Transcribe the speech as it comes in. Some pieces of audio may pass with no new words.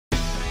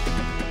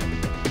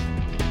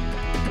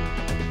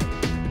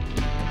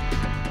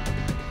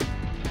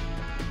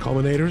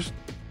culminators.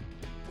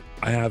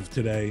 I have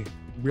today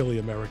really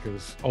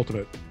America's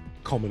ultimate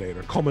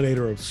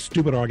culminator of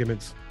stupid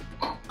arguments,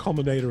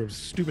 culminator of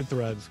stupid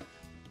threads,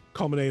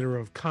 culminator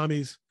of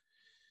commies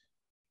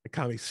and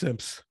commie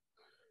simps,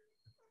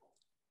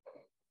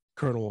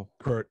 Colonel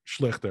Kurt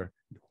Schlichter.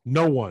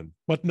 No one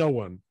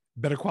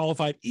better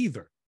qualified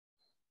either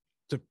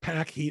to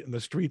pack heat in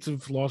the streets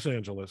of Los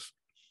Angeles,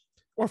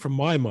 or for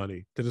my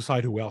money to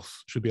decide who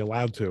else should be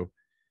allowed to,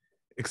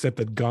 except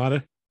that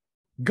God,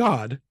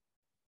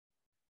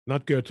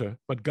 not Goethe,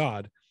 but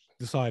God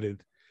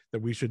decided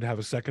that we should have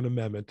a Second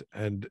Amendment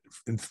and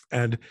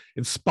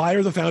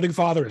inspire the founding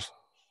fathers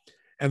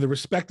and the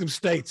respective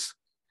states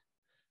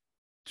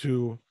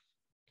to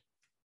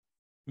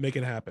make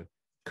it happen.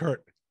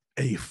 Kurt,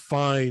 a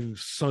fine,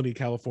 sunny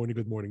California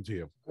good morning to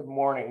you. Good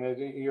morning.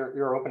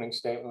 Your opening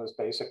statement was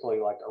basically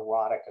like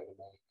erotica to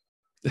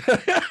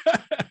me.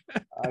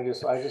 I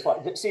just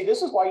like, see,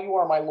 this is why you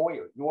are my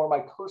lawyer. You are my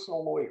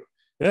personal lawyer.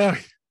 Yeah.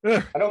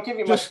 I don't give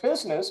you much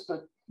business,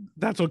 but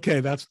that's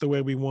okay. That's the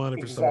way we want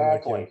it for someone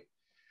like you.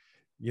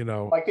 You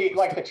know, like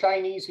the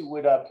Chinese who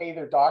would pay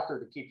their doctor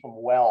to keep them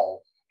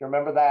well. You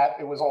remember that?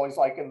 It was always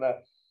like in the,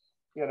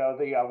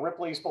 the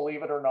Ripley's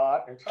Believe It or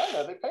Not. In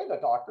China, they pay the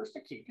doctors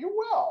to keep you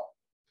well.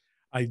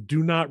 I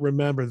do not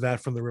remember that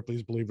from the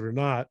Ripley's Believe It or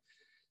Not.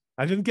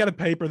 I didn't get a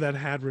paper that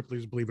had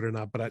Ripley's Believe It or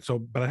Not, but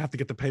I have to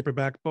get the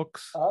paperback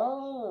books.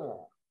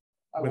 Oh,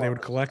 where they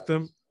would collect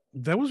them.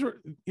 That was,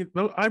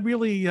 I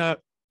really, it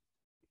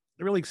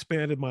really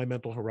expanded my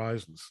mental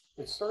horizons.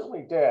 It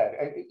certainly did.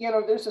 And,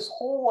 there's this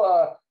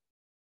whole,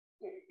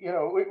 we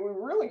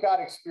really got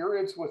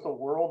experience with the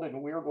world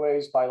in weird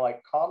ways by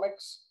like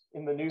comics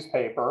in the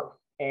newspaper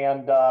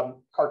and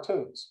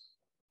cartoons.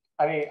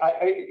 I mean,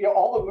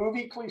 all the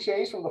movie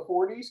cliches from the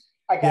 40s,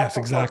 I got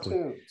from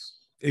cartoons.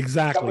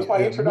 Exactly. That was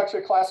my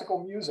introduction to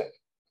classical music.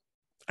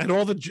 And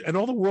all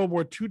the World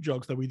War II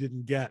jokes that we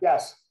didn't get.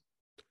 Yes.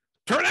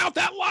 Turn out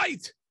that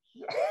light.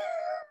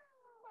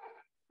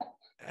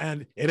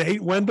 And it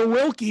ain't Wendell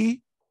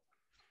Willkie.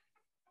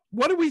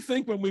 What did we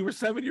think when we were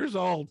 7 years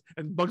old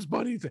and Bugs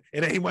Bunny said,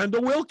 it ain't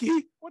Wendell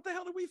Willkie? What the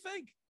hell did we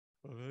think?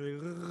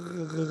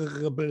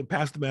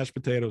 Past the mashed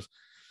potatoes.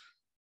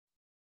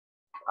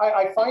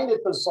 I find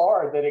it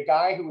bizarre that a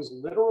guy who was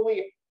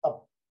literally a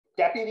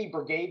deputy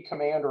brigade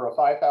commander of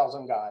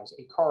 5,000 guys,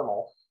 a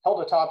colonel,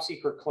 held a top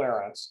secret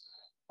clearance,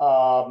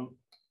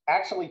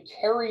 actually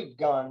carried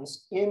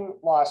guns in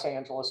Los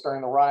Angeles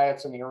during the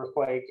riots and the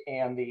earthquake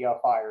and the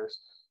fires,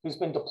 who's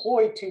been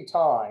deployed 2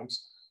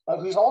 times,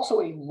 who's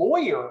also a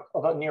lawyer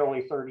of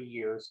nearly 30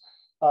 years,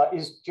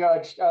 is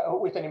judged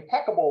with an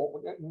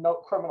impeccable no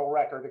criminal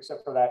record,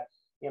 except for that,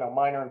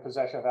 minor in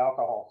possession of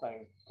alcohol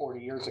thing 40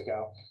 years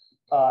ago,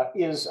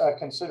 is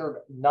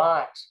considered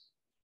not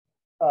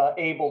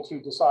able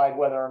to decide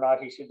whether or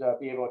not he should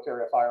be able to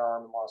carry a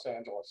firearm in Los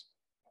Angeles.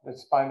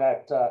 Let's find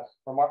that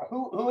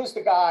remarkable. Who is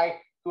the guy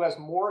who has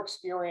more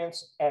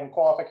experience and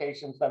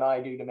qualifications than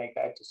I do to make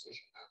that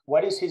decision?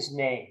 What is his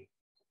name?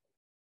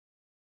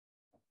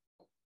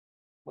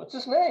 What's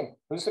his name?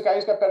 Who's the guy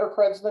who's got better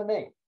creds than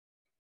me?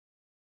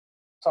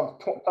 Some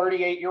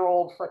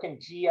 38-year-old freaking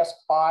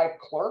GS5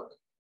 clerk?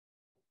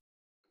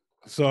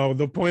 So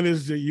the point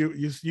is that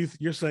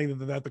you're saying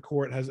that the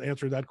court has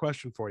answered that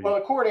question for you. Well,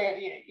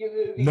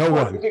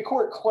 the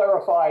court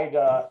clarified.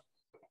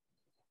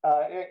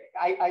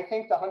 I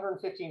think the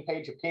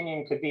 115-page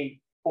opinion could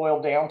be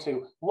boiled down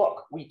to: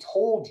 look, we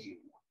told you.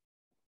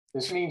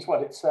 This means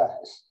what it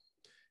says.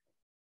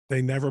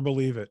 They never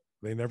believe it.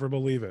 They never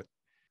believe it.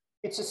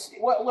 It's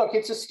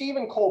a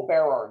Stephen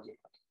Colbert argument.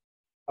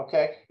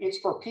 Okay, it's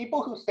for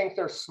people who think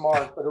they're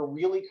smart but are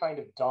really kind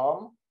of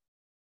dumb,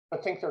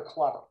 but think they're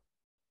clever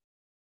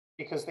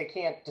because they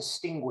can't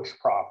distinguish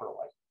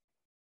properly.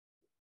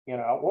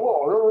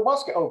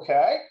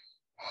 Okay.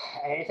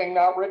 Anything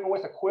not written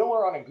with a quill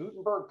or on a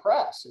Gutenberg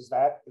press, is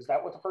that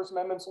what the First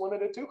Amendment's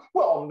limited to?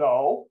 Well,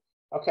 no.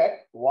 Okay.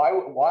 Why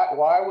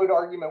would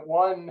argument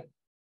 1,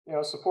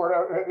 support?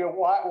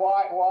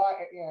 Why?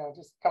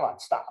 Just come on,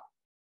 stop.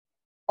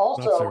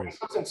 Also, it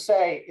doesn't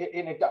say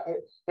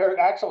there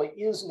actually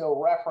is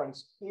no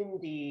reference in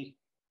the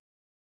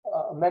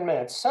amendment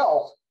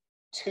itself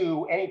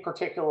to any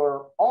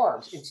particular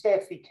arms. Instead,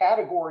 it's the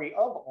category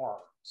of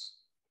arms.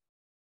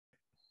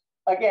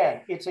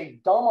 Again, it's a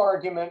dumb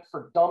argument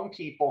for dumb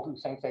people who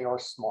think they are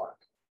smart.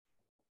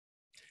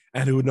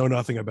 And who know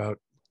nothing about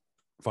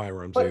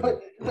firearms. But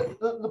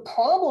the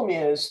problem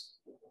is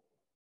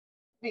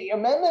the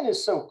amendment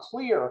is so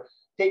clear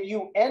that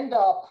you end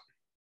up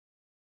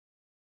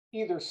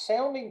either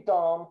sounding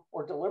dumb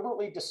or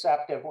deliberately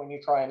deceptive when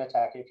you try and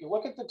attack it. If you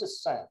look at the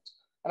dissent,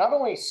 and I've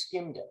only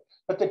skimmed it,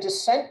 but the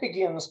dissent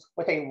begins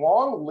with a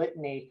long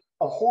litany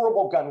of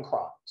horrible gun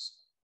crimes.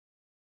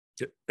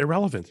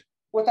 Irrelevant.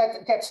 Well,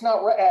 that's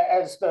not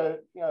as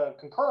the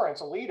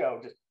concurrence.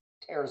 Alito just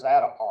tears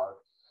that apart.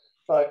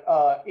 But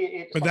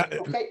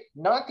okay,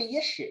 not the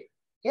issue.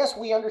 Yes,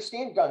 we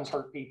understand guns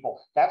hurt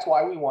people. That's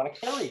why we want to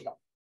carry them.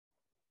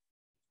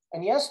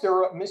 And yes,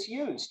 they're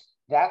misused.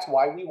 That's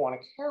why we want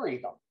to carry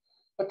them.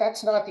 But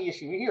that's not the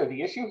issue here.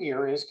 The issue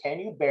here is, can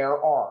you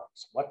bear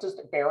arms? What does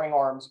bearing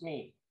arms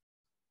mean?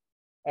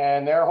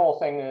 And their whole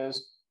thing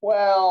is,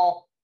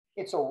 well,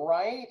 it's a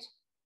right,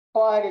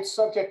 but it's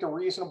subject to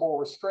reasonable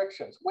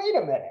restrictions. Wait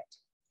a minute.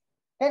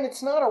 Then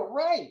it's not a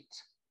right,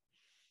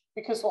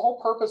 because the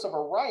whole purpose of a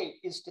right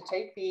is to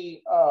take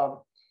the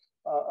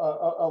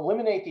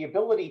eliminate the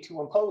ability to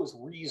impose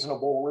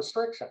reasonable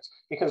restrictions,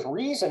 because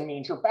reason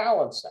means you're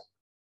balancing.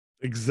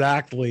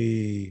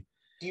 Exactly.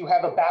 Do you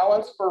have a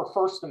balance for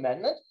First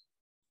Amendment?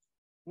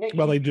 No,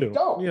 well, they do.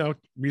 Don't. You know,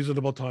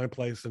 reasonable time,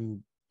 place,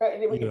 and but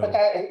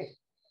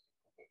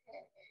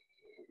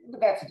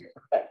that's a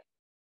different thing.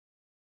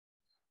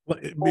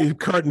 Well,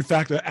 Kurt, in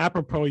fact,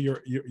 apropos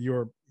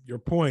your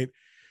point,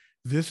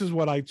 this is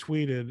what I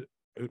tweeted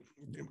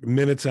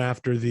minutes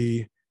after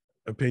the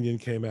opinion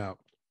came out.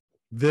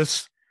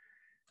 This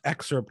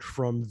excerpt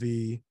from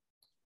the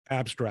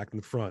abstract in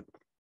front.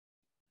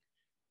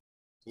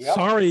 Yep.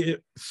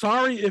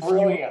 Sorry if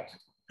Brilliant.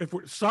 if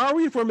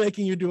we're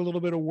making you do a little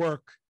bit of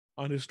work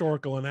on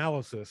historical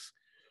analysis,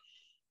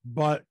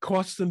 but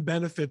costs and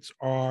benefits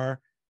are.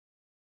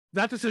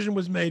 That decision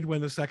was made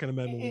when the Second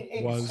Amendment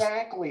was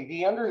exactly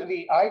the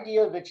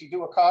idea that you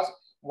do a cost.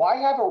 Why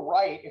have a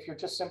right if you're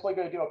just simply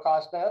going to do a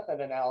cost benefit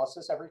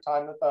analysis every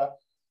time that the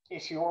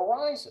issue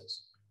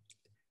arises?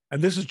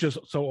 And this is just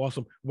so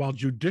awesome. While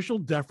judicial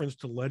deference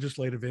to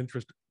legislative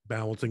interest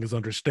balancing is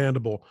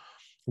understandable,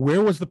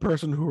 where was the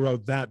person who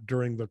wrote that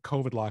during the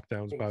COVID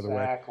lockdowns, by the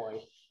way?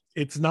 Exactly.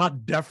 It's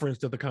not deference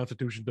that the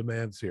Constitution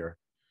demands here.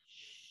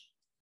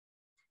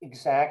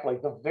 Exactly.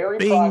 The very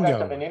Bingo.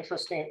 product of an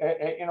interest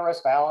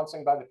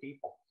balancing by the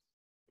people.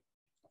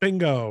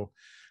 Bingo.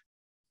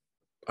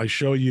 I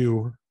show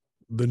you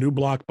the new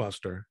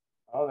blockbuster.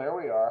 Oh, there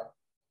we are.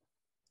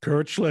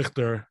 Kurt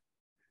Schlichter.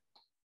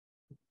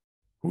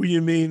 Who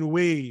you mean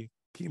we,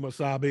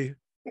 Kimosabe?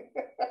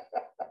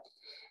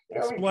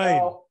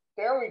 Explain.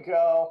 There we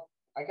go.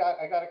 I got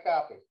a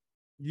copy.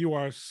 You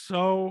are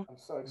so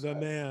the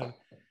man.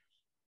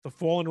 The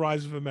Fall and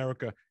Rise of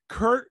America.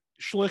 Kurt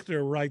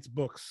Schlichter writes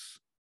books,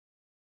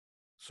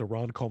 so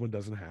Ron Coleman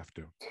doesn't have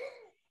to.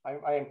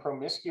 I am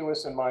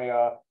promiscuous in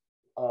my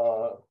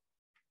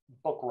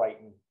book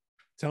writing.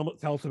 Tell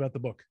us about the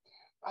book.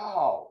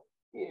 Oh,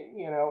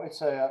 you know,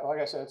 it's like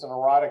I said, it's an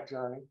erotic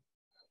journey.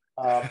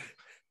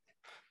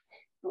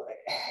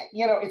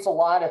 You know, it's a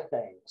lot of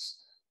things.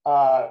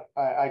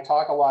 I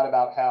talk a lot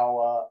about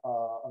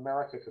how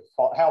America could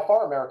fall, how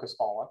far America's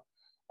fallen,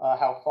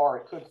 how far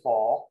it could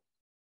fall.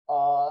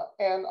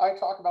 And I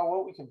talk about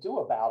what we can do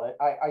about it.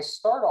 I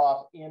start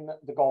off in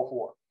the Gulf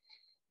War,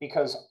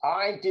 because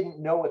I didn't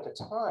know at the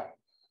time,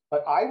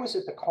 but I was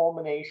at the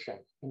culmination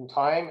in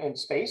time and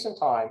space and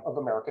time of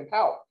American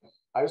power.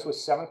 I was with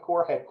 7th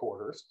Corps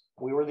headquarters.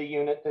 We were the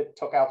unit that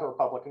took out the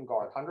Republican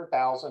Guard,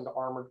 100,000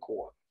 armored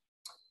corps.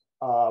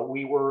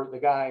 We were the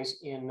guys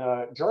in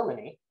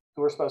Germany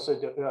who were supposed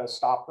to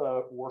stop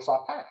the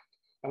Warsaw Pact.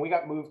 And we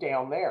got moved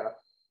down there.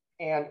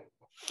 And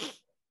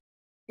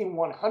in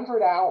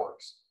 100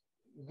 hours,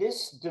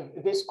 this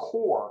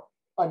corps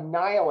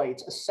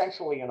annihilates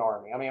essentially an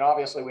army. I mean,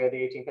 obviously we had the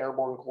 18th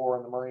Airborne Corps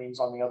and the Marines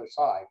on the other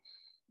side.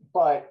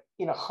 But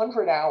in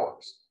 100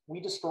 hours,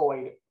 we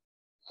destroyed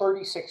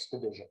 36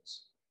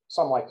 divisions,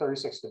 something like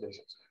 36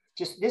 divisions.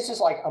 Just, this is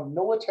like a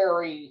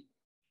military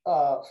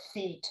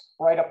feat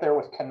right up there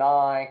with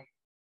Cannae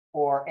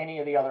or any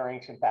of the other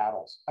ancient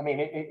battles. I mean,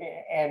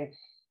 and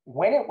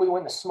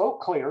when the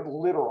smoke cleared,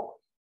 literally,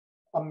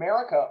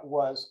 America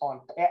was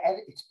at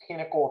its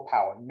pinnacle of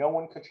power. No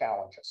one could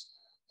challenge us.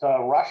 The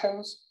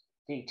Russians,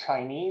 the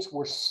Chinese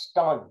were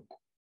stunned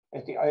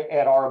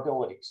at our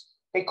abilities.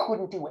 They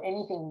couldn't do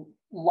anything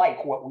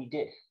like what we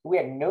did. We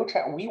had no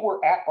chance. We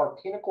were at our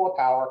pinnacle of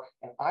power,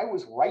 and I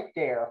was right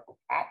there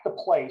at the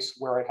place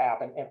where it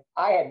happened, and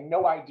I had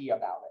no idea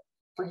about it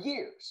for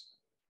years.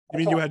 You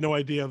mean you had no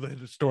idea of the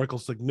historical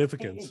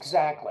significance?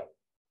 Exactly.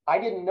 I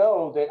didn't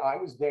know that I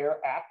was there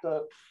at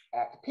the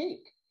peak,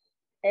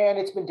 and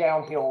it's been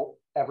downhill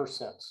ever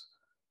since.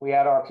 We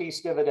had our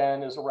peace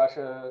dividend as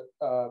Russia,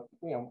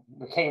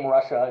 became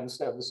Russia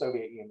instead of the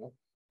Soviet Union.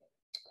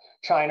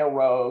 China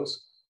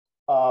rose.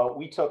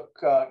 We took,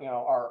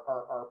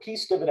 our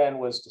peace dividend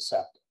was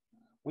deceptive.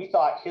 We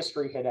thought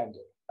history had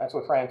ended. That's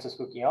what Francis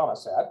Fukuyama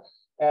said.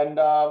 And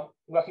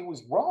he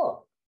was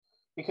wrong,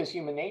 because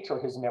human nature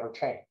has never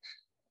changed.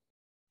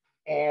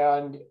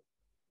 And,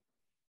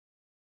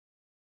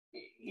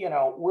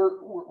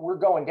 we're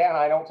going down.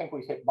 I don't think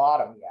we've hit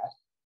bottom yet,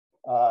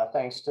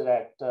 thanks to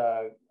that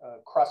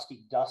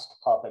crusty dust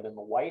puppet in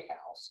the White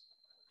House.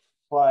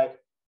 But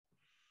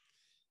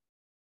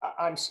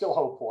I'm still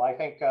hopeful. I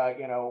think,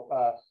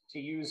 to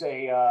use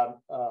a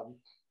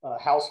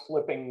house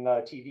flipping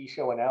TV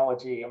show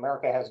analogy,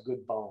 America has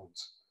good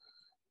bones.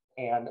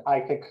 And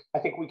I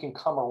think we can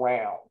come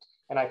around,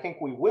 and I think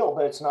we will,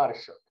 but it's not a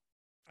sure.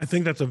 I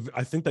think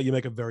that you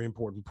make a very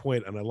important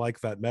point, and I like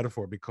that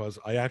metaphor, because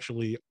I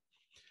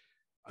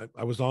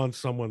was on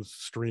someone's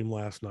stream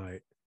last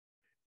night,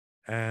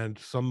 and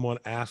someone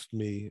asked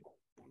me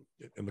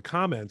in the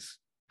comments,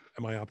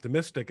 am I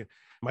optimistic?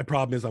 My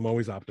problem is I'm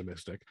always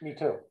optimistic. Me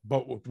too.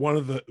 But one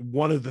of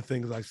the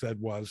things I said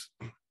was,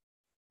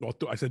 well,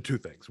 I said two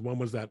things. One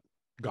was that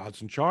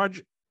God's in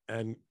charge,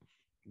 and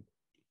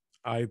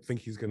I think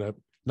he's going to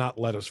not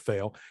let us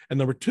fail. And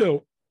number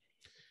two,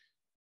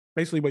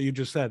 basically what you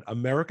just said,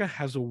 America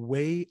has a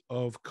way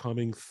of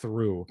coming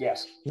through.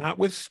 Yes.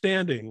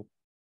 Notwithstanding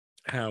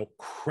how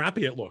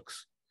crappy it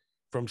looks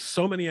from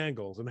so many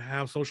angles, and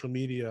how social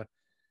media,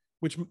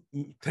 which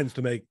tends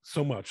to make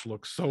so much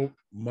look so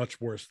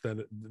much worse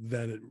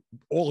than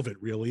all of it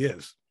really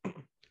is.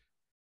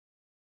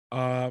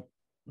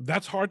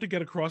 That's hard to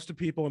get across to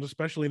people, and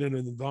especially in an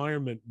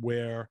environment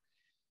where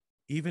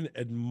even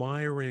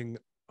admiring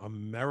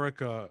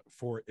America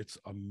for its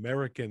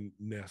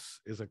Americanness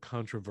is a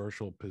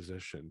controversial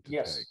position to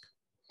take.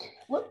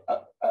 Look,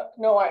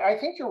 no, I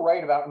think you're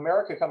right about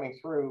America coming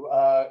through.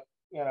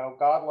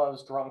 God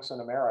loves drunks and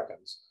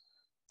Americans.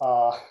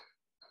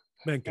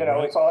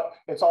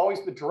 It's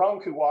always the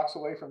drunk who walks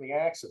away from the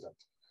accident.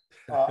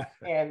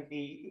 And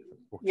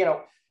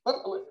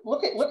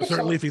look at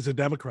certainly if he's a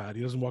Democrat,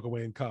 he doesn't walk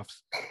away in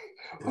cuffs.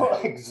 Well,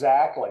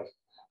 exactly.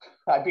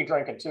 I'd be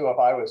drinking too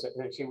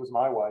if she was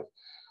my wife.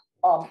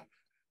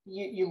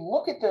 You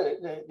look at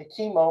the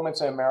key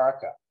moments in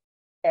America.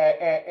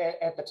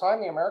 At the time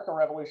the American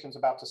Revolution is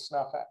about to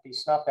be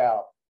snuffed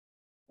out,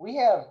 we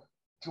have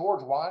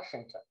George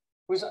Washington,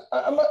 who's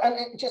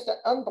just an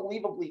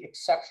unbelievably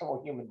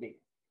exceptional human being.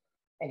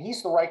 And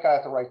he's the right guy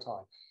at the right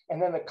time.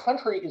 And then the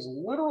country is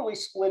literally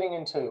splitting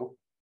in two.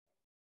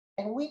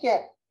 And we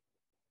get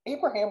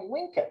Abraham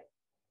Lincoln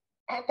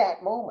at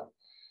that moment.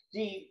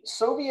 The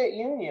Soviet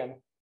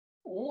Union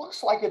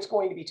looks like it's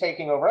going to be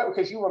taking over, right?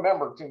 Because you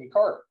remember Jimmy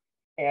Carter.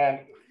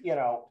 And,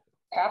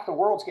 half the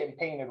world's getting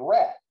painted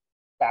red,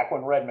 back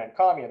when red meant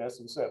communist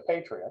instead of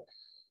patriot.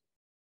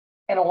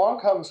 And along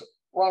comes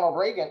Ronald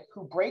Reagan,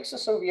 who breaks the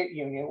Soviet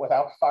Union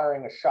without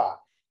firing a shot.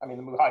 I mean,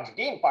 the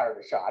Mujahideen fired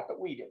a shot, but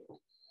we didn't.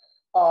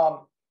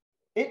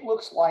 It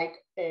looks like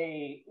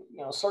a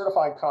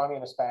certified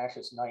communist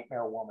fascist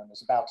nightmare woman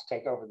is about to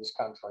take over this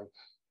country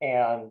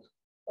and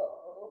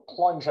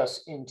plunge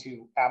us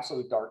into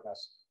absolute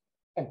darkness.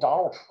 And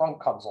Donald Trump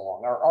comes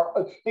along,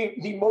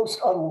 the most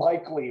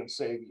unlikely of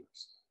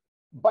saviors.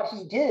 But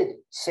he did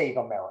save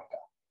America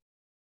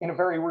in a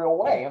very real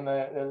way. And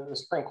the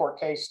Supreme Court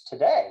case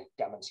today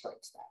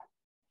demonstrates that.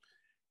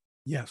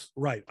 Yes,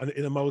 right.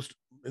 In the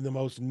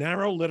most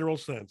narrow literal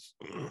sense.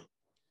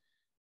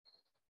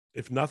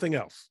 If nothing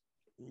else.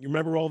 You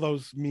remember all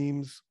those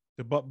memes?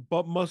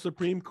 But must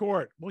Supreme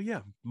Court. Well,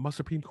 yeah, must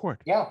Supreme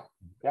Court. Yeah.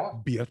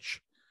 Bitch.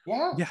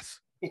 Yeah. Yes.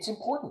 It's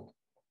important.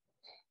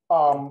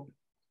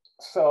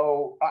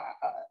 So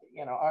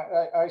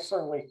I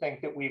certainly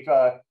think that we've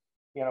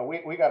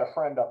we got a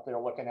friend up there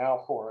looking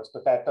out for us,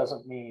 but that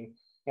doesn't mean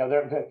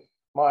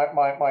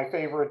my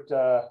favorite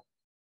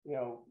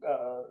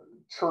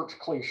church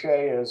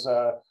cliche is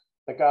the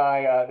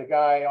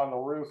guy on the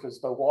roof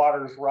as the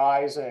water's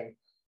rising,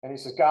 and he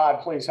says,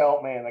 "God, please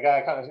help me." And the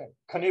guy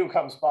canoe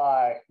comes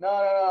by. No,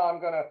 I'm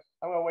gonna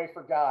wait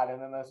for God.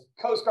 And then the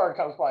Coast Guard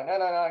comes by. No,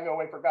 I'm gonna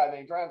wait for God. And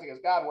then he drowns. He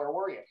goes, "God, where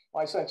were you?"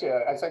 Well, I sent you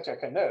a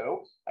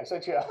canoe. I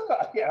sent you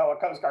a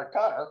Coast Guard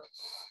cutter.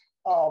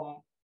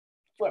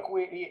 Look,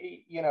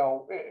 we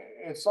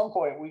at some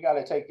point we got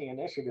to take the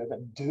initiative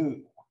and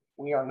do.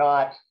 We are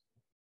not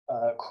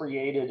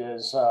created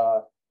as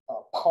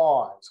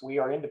pawns. We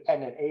are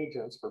independent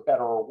agents, for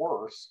better or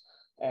worse,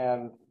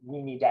 and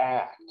we need to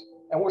act.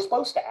 And we're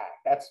supposed to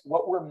act. That's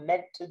what we're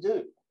meant to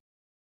do.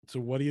 So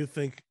what do you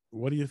think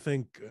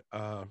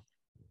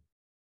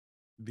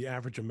the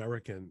average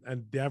American,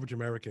 and the average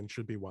American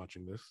should be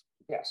watching this,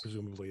 yes,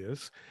 presumably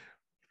is,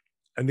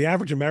 and the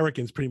average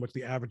American is pretty much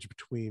the average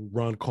between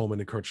Ron Coleman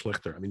and Kurt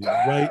Schlichter. I mean,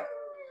 right?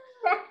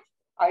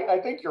 I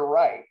think you're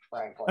right,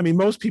 frankly. I mean,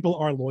 most people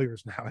are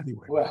lawyers now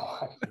anyway.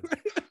 Well,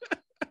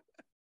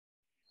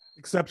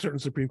 except certain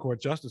Supreme Court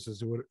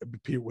justices who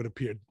would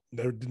appear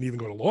they didn't even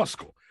go to law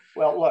school.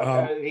 Well, look,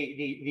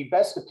 the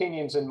best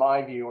opinions, in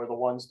my view, are the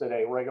ones that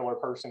a regular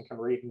person can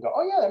read and go,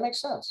 "Oh yeah, that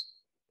makes sense."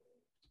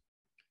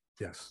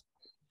 Yes.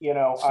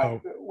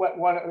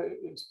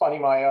 It's funny.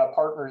 My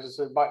partners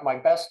said my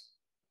best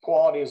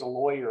quality as a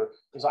lawyer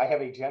is I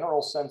have a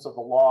general sense of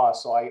the law,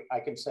 so I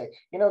can say,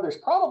 there's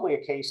probably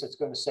a case that's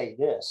going to say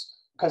this,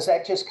 because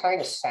that just kind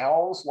of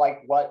sounds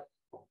like what.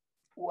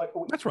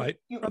 That's right.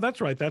 That's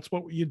right. That's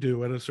what you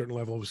do at a certain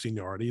level of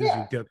seniority. Is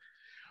you get.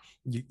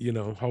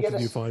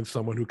 Hopefully you find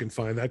someone who can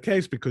find that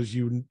case, because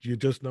you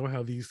just know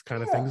how these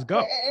kind of things go.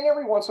 And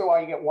every once in a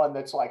while you get one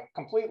that's like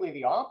completely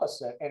the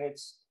opposite, and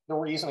the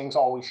reasoning's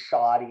always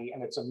shoddy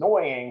and it's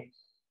annoying.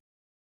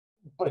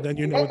 But then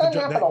that doesn't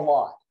happen a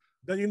lot.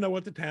 Then you know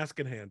what the task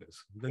at hand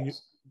is.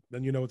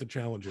 Then you know what the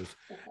challenge is.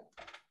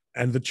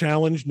 And the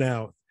challenge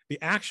now,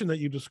 the action that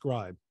you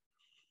describe,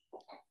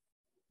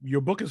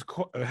 your book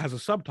has a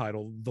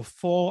subtitle, "The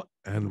Fall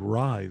and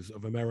Rise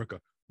of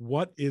America."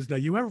 Now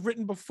you have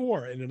written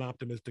before in an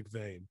optimistic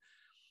vein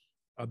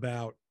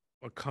about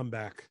a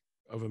comeback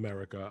of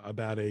America,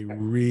 about a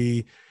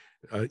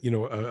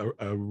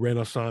a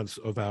renaissance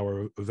of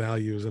our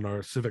values and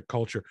our civic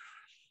culture.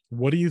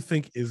 What do you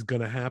think is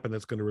going to happen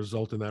that's going to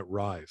result in that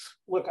rise?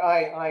 Look,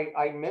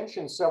 I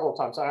mentioned several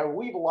times, I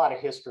weave a lot of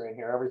history in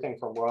here, everything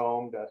from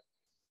Rome to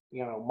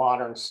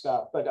modern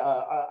stuff. But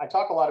I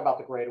talk a lot about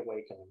the Great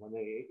Awakening, when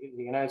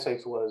the United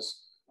States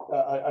was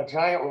a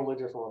giant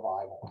religious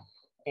revival.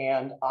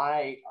 And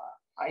I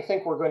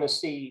think we're going to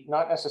see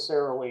not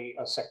necessarily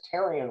a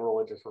sectarian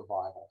religious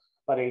revival,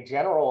 but a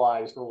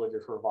generalized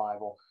religious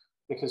revival,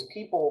 because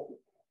people,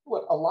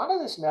 look, a lot of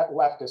this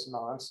leftist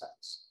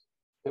nonsense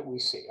that we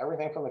see,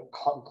 everything from the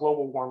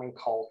global warming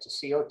cult to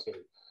CRT,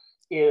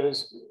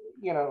 is,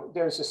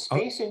 there's a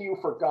space in you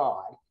for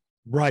God.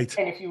 Right.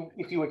 And if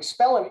you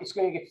expel him, it's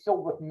going to get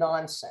filled with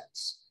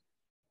nonsense.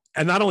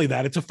 And not only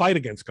that, it's a fight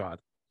against God.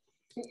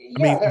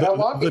 Yeah,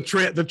 the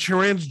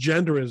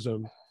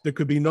transgenderism, there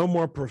could be no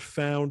more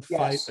profound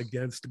fight yes.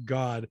 against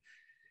God.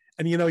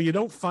 And, you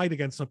don't fight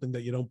against something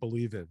that you don't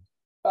believe in.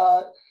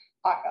 I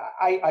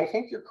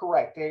think you're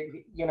correct.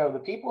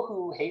 The people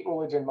who hate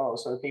religion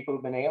most are the people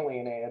who've been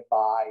alienated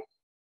by,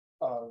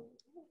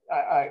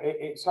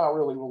 it's not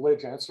really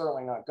religion, it's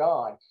certainly not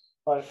God,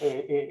 but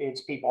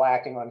it's people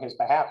acting on his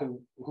behalf who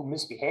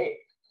misbehave.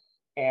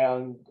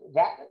 And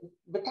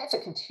but that's a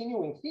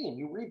continuing theme.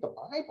 You read the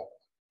Bible,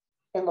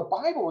 and the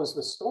Bible is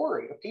the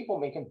story of people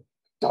making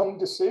dumb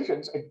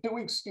decisions and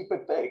doing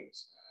stupid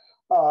things.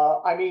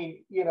 And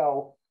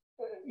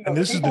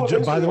this is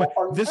by the way,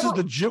 this is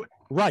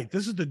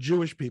the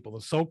Jewish people,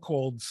 the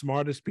so-called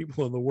smartest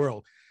people in the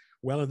world.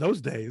 Well, in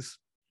those days,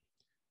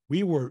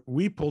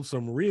 we pulled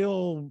some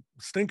real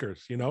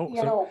stinkers, And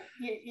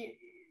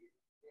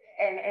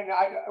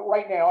I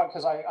right now,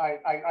 because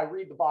I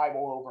read the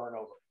Bible over and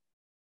over,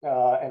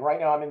 and right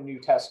now I'm in the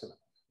New Testament,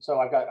 so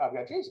I've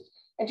got Jesus,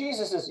 and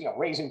Jesus is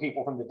raising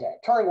people from the dead,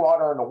 turning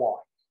water into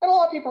wine, and a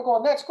lot of people are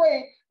going, that's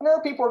great, and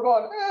other people are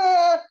going,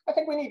 I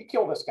think we need to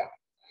kill this guy.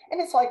 And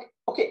it's like,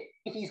 okay,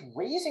 if he's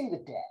raising the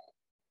dead,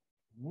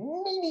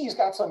 maybe he's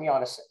got something you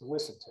ought to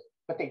listen to,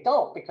 but they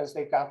don't, because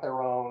they've got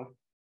their own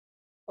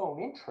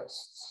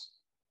interests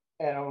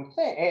and own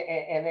thing,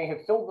 and they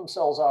have filled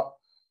themselves up.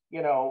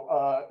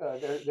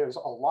 There's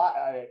a lot.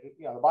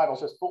 The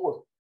Bible's just full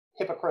of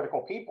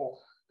hypocritical people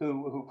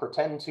who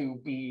pretend to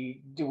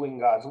be doing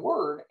God's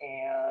word,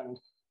 and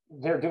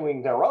they're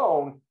doing their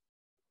own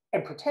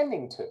and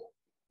pretending to.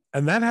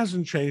 And that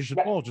hasn't changed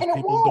at all. Just and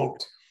people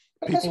don't,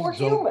 because we're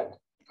human.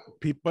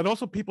 But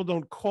also people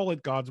don't call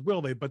it God's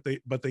will. But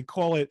they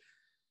call it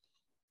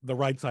the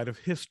right side of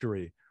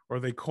history, or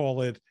they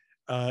call it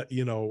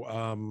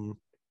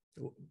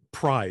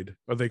pride,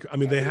 or they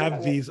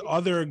have these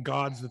other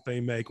gods that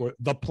they make, or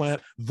the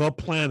planet.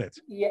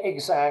 Yeah,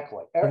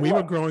 exactly. When we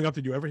were growing up,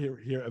 did you ever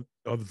hear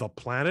of the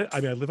planet? I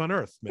live on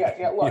Earth. Man.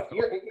 Yeah. Look,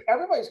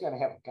 everybody's going to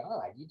have a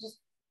god.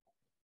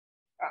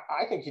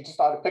 I think you just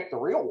ought to pick the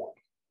real one.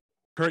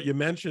 Kurt, you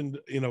mentioned,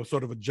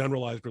 sort of a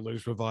generalized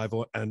religious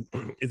revival, and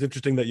it's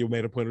interesting that you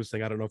made a point of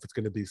saying, I don't know if it's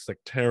going to be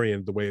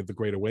sectarian the way the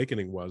Great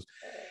Awakening was.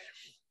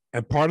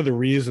 And part of the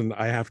reason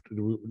I have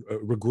to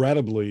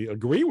regrettably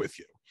agree with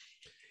you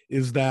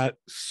is that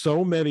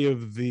so many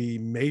of the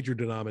major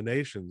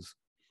denominations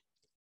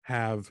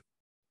have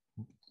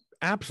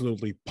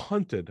absolutely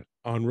punted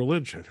on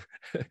religion.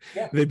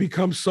 Yeah. They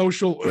become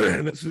social,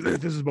 and this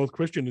is both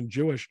Christian and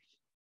Jewish,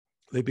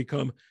 they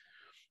become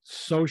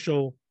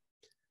social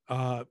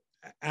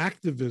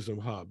activism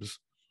hubs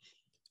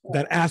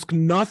that ask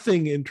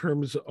nothing in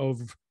terms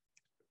of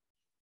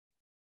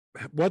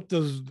what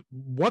does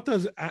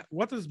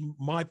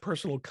my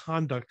personal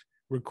conduct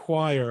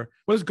require,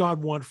 what does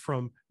God want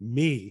from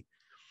me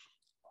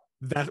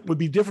that would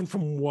be different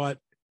from what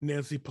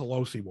Nancy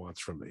Pelosi wants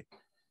from me.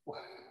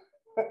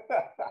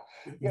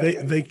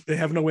 They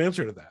have no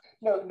answer to that.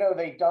 No,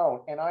 they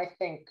don't. And I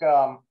think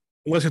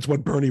unless it's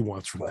what Bernie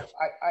wants from them.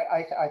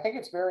 I think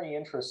it's very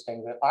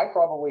interesting that I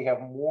probably have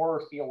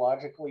more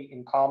theologically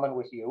in common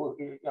with you,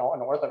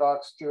 an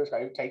Orthodox Jewish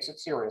guy who takes it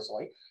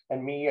seriously,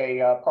 and me,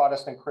 a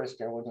Protestant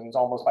Christian, which means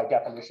almost by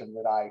definition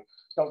that I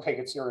don't take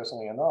it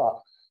seriously enough.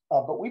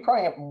 But we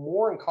probably have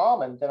more in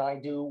common than I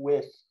do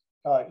with,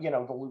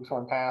 the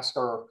Lutheran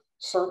pastor.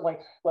 Certainly,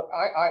 look,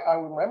 I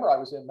remember I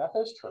was in a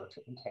Methodist church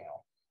in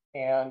town,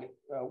 and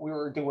we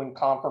were doing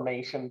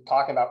confirmation,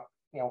 talking about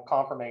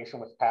confirmation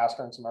with the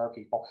pastor and some other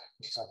people.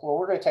 And she's like, well,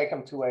 we're going to take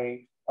him to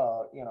a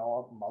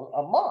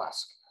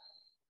mosque.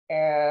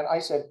 And I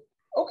said,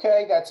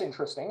 okay, that's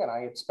interesting. And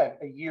I had spent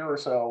a year or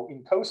so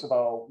in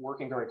Kosovo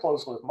working very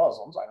closely with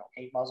Muslims. I don't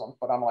hate Muslims,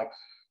 but I'm like,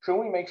 should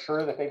we make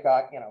sure that they've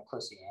got,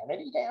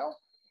 Christianity down?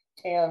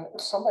 And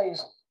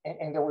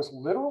and there was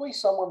literally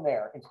someone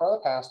there in front of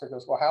the pastor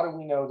goes, well, how do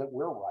we know that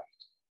we're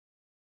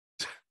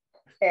right?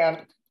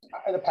 And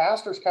the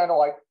pastor's kind of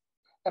like,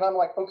 and I'm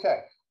like, okay,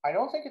 I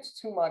don't think it's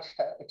too much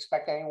to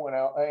expect anyone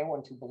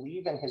to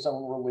believe in his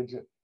own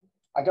religion.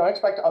 I don't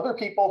expect other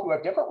people who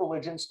have different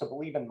religions to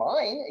believe in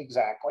mine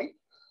exactly.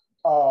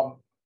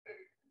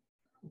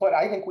 But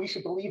I think we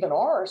should believe in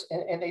ours,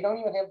 and they don't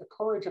even have the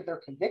courage of their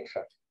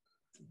conviction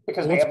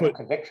because they have no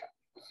conviction.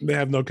 They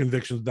have no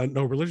convictions,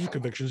 no religious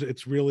convictions.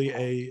 It's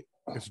really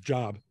It's a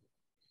job.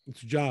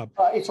 It's a job.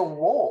 It's a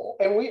role,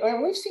 and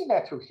we've seen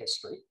that through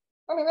history.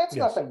 I mean, that's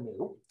nothing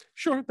new.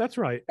 Sure, that's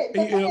right. The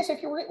thing is,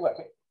 if you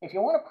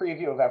want a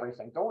preview of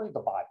everything, go read the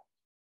Bible,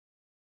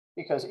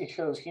 because it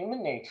shows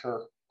human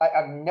nature.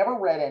 I've never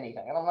read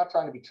anything, and I'm not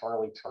trying to be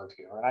Charlie Church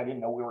here, and I didn't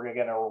know we were going to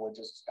get in a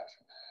religious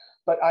discussion.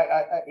 But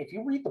if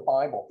you read the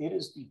Bible, it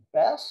is the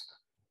best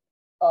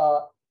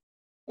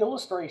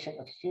illustration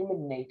of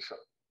human nature,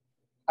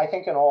 I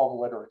think, in all of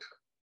literature.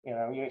 You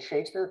know, you get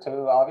Shakespeare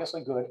too,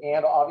 obviously good,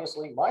 and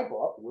obviously my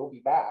book, We'll Be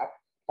Back,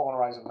 Fall and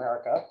Rise of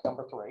America,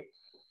 number 3.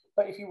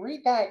 But if you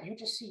read that, you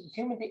just see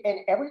human beings, and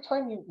every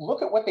time you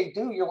look at what they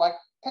do, you're like,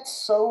 that's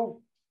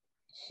so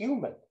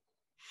human.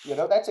 You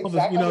know, that's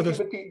exactly how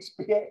human beings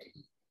behave.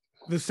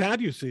 The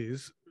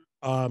Sadducees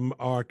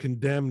are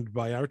condemned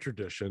by our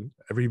tradition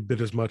every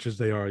bit as much as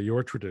they are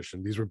your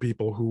tradition. These were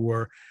people who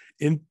were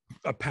in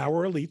a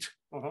power elite.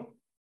 Mm-hmm.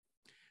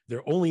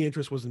 Their only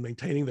interest was in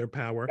maintaining their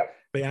power. Yep.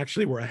 They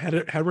actually were a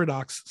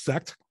heterodox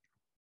sect,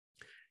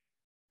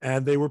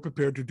 and they were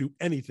prepared to do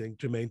anything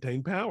to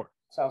maintain power.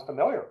 Sounds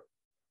familiar.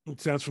 It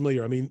sounds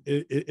familiar. I mean,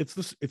 it's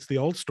the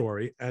old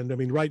story. And I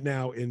mean, right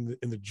now in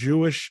the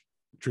Jewish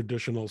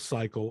traditional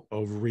cycle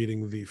of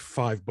reading the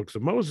 5 books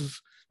of Moses,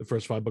 the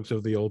first 5 books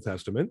of the Old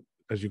Testament,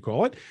 as you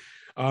call it,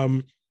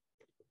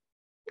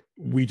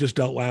 we just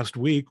dealt last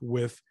week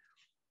with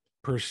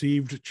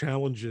perceived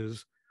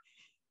challenges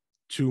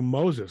to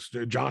Moses.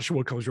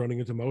 Joshua comes running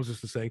into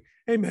Moses and saying,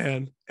 hey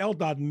man,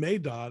 Eldad and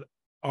Medad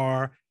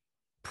are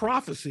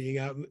prophesying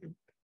out.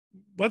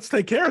 Let's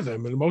take care of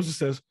them. And Moses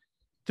says,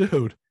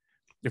 dude,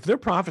 if they're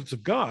prophets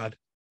of God,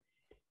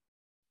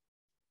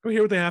 go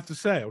hear what they have to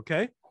say,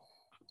 okay?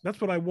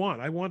 That's what I want.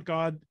 I want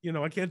God, you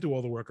know, I can't do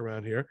all the work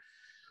around here.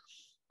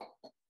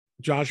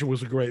 Joshua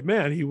was a great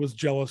man. He was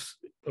jealous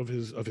of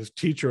his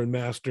teacher and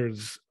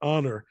master's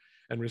honor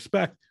and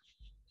respect.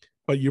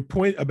 But your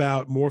point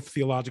about more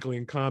theologically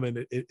in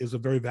common is a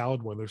very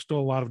valid one. There's still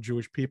a lot of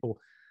Jewish people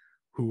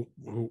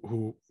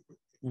who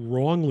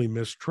wrongly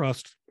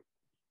mistrust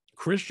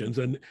Christians,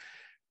 and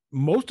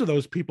most of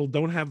those people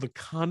don't have the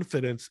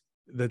confidence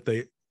that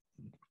they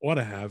ought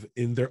to have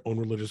in their own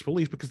religious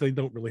beliefs because they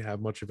don't really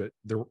have much of it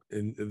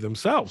in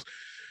themselves.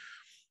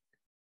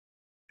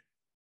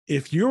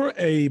 If you're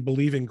a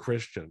believing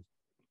Christian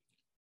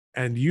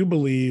and you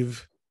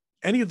believe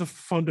any of the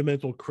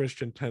fundamental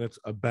Christian tenets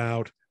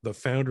about the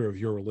founder of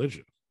your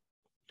religion,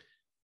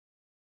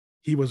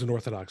 he was an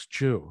Orthodox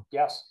Jew.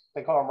 Yes,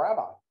 they call him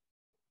rabbi.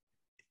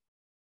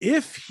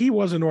 If he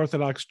was an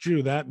Orthodox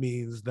Jew, that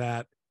means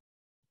that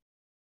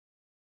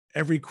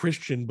every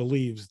Christian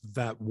believes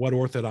that what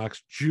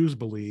Orthodox Jews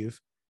believe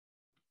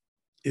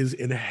is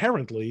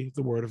inherently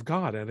the word of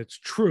God, and it's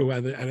true,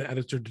 and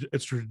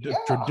it's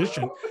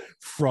tradition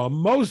from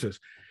Moses.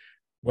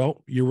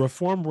 Well, your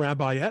Reform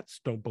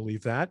rabbiettes don't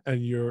believe that,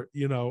 and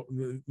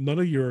none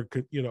of your,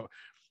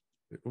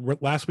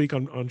 last week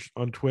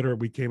on Twitter,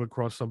 we came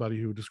across somebody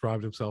who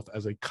described himself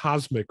as a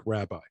cosmic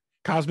rabbi,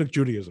 cosmic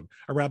Judaism,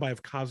 a rabbi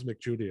of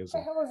cosmic Judaism.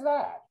 What the hell is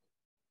that?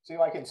 Is he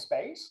like in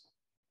space?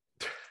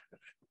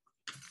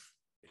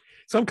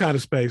 Some kind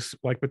of space,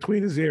 like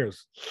between his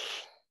ears.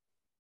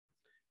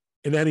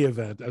 In any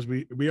event, as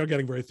we are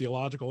getting very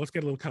theological, let's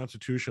get a little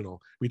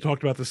constitutional. We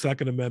talked about the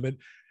Second Amendment.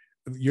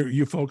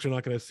 You folks are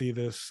not going to see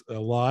this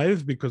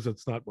live because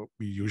it's not what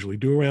we usually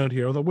do around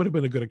here, although it would have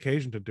been a good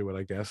occasion to do it,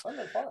 I guess.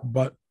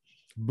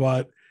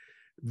 But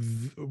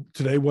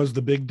today was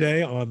the big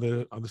day on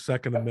the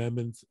Second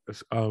Amendment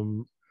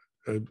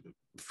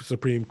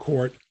Supreme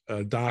Court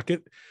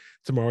docket.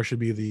 Tomorrow should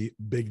be the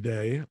big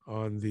day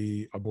on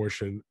the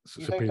abortion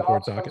Supreme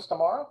Court docket.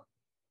 Tomorrow?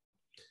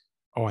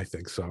 Oh, I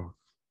think so.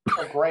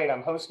 Oh, great.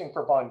 I'm hosting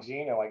for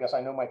Bongino. I guess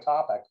I know my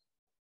topic.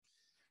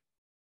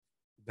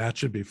 That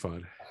should be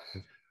fun.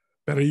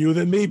 Better you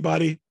than me,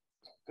 buddy.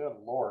 Good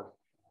Lord.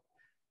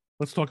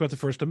 Let's talk about the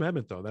First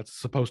Amendment, though. That's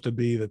supposed to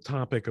be the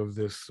topic of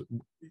this.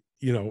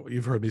 You know,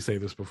 you've heard me say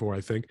this before,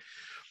 I think.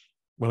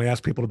 When I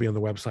ask people to be on the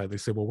website, they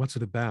say, well, what's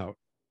it about?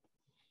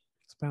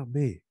 It's about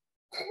me.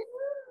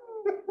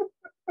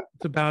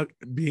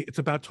 It's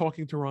about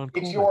talking to Ron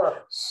Coleman. It's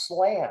your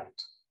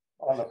slant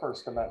on the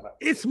First Amendment.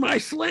 It's my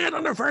slant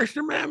on the First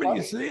Amendment,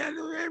 you see.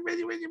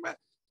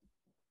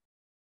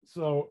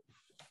 So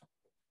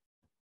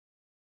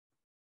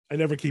I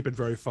never keep it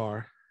very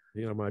far,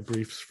 my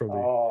briefs from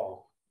the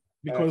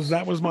because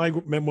that was my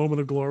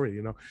moment of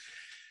glory,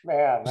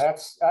 Man,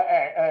 that's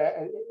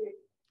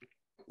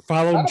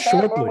followed not a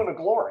shortly. bad moment of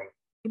glory.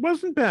 It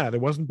wasn't bad. It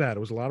was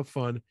a lot of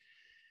fun.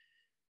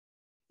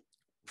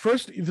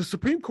 First, the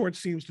Supreme Court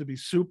seems to be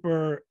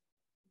super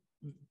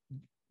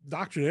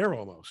doctrinaire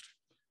almost.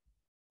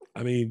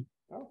 I mean,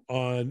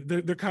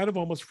 they're kind of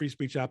almost free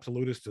speech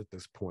absolutists at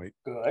this point.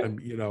 Good.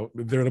 And,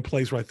 they're in a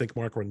place where I think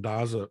Mark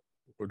Randazza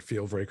would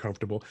feel very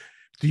comfortable.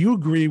 Do you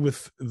agree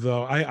with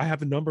I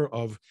have a number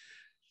of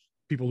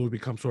people who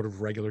become sort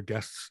of regular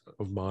guests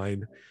of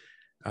mine.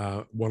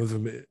 One of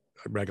them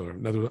regular.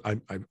 Another,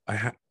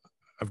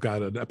 I've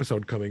got an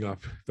episode coming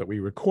up that we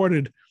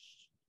recorded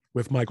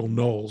with Michael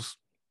Knowles.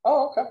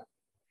 Oh, okay.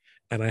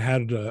 And I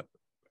had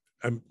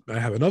I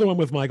have another one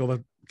with Michael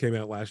that came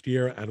out last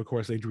year, and of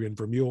course Adrian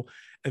Vermeule.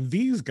 And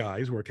these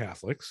guys who are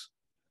Catholics,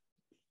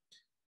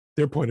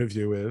 their point of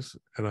view is,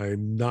 and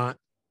I'm not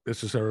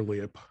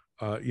necessarily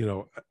averse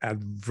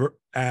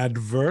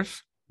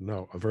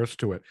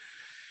to it,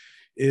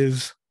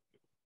 is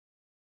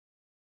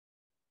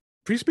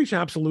free speech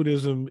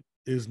absolutism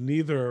is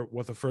neither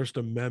what the First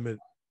Amendment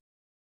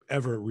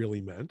ever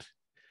really meant,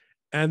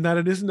 and that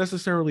it isn't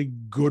necessarily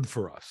good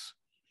for us.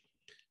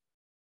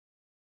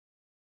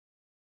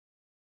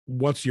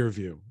 What's your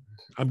view?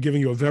 I'm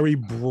giving you a very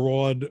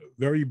broad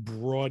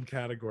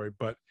category,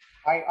 but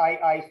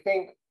I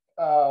think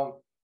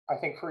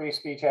free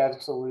speech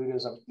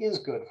absolutism is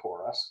good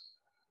for us.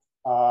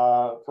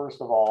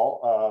 First of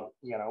all,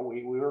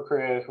 we were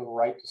created with the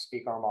right to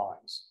speak our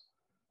minds.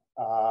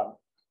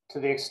 To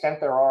the extent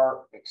there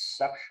are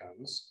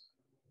exceptions,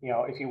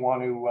 if you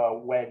want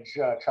to wedge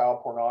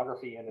child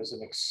pornography in as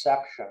an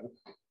exception,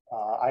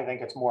 I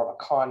think it's more of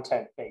a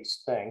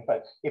content-based thing.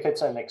 But if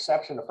it's an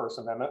exception to First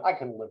Amendment, I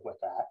can live with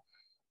that.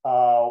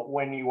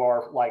 When you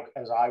are, like,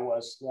 as I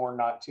was, sworn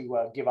not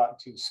to give up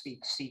to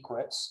speak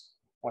secrets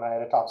when I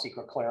had a top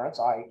secret clearance,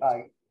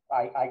 I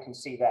can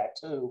see that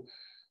too.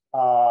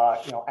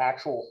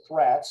 Actual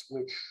threats,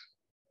 which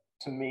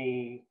to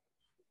me,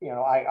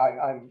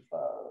 I'm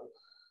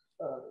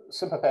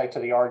sympathetic to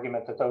the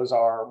argument that those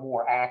are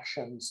more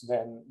actions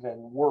than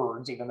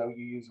words, even though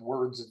you use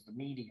words as the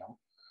medium.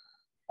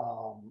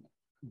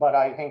 But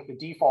I think the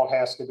default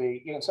has to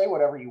be, you can say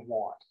whatever you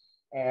want.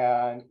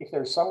 And if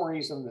there's some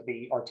reason that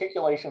the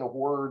articulation of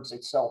words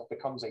itself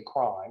becomes a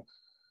crime,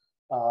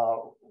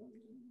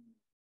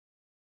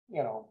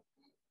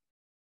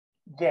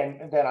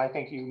 then I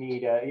think you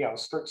need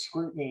strict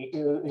scrutiny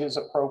is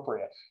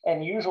appropriate.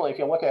 And usually, if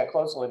you look at it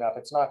closely enough,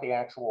 it's not the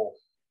actual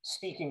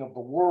speaking of the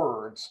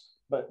words,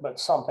 but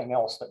something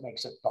else that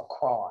makes it a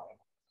crime.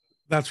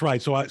 That's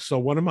right. So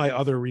one of my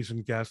other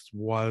recent guests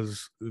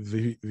was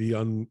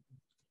the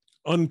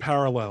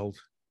unparalleled,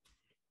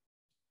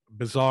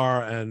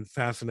 bizarre, and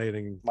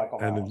fascinating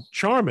and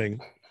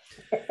charming.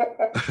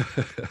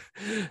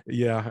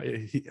 Yeah,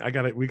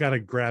 we gotta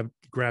grab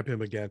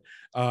him again.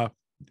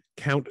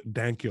 Count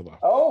Dankula.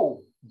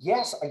 Oh,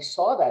 yes, I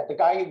saw that. The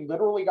guy who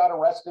literally got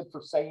arrested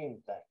for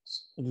saying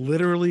things. And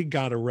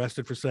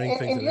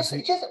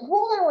just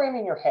roll that around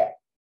in your head.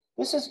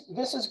 This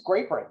is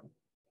Great Britain.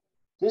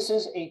 This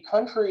is a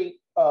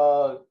country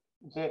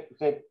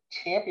that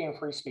champion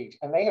free speech,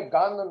 and they have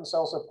gotten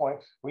themselves to a point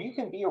where you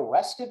can be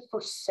arrested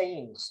for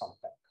saying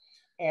something.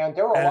 And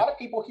there are a lot of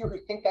people here who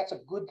think that's a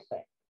good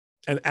thing.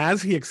 And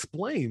as he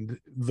explained,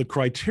 the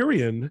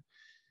criterion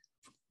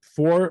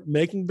for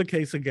making the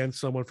case against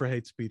someone for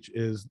hate speech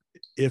is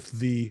if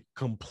the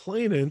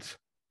complainant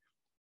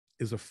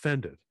is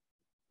offended.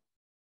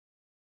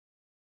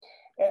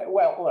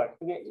 Well, look,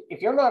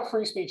 if you're not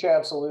free speech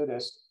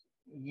absolutist,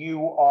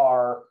 you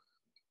are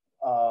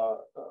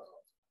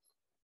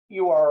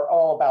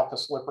all about the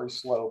slippery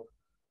slope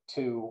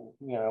to,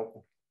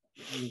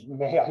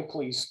 may I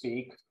please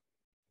speak,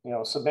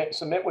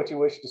 submit what you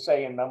wish to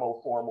say in memo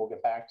form, we'll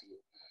get back to you.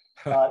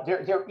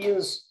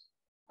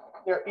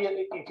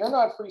 If you're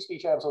not free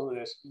speech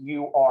absolutist,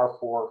 you are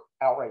for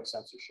outright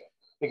censorship,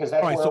 because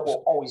that's where it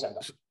will always end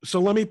up. So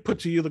let me put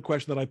to you the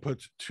question that I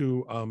put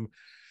to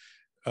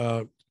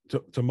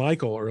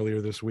Michael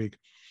earlier this week,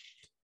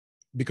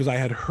 because I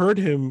had heard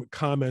him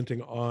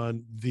commenting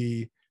on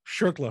the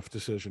Shurtleff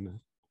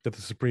decision that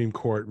the Supreme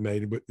Court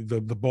made,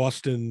 the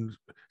Boston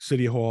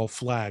City Hall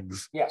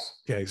flags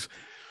case.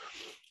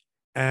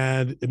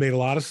 And it made a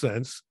lot of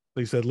sense.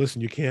 They said,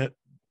 listen, you can't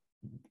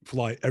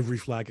fly every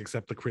flag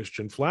except the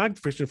Christian flag.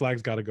 The Christian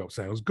flag's got to go.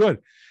 Sounds good.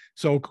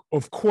 So,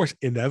 of course,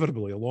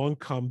 inevitably, along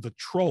come the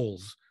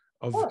trolls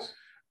of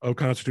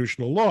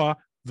constitutional law,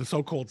 the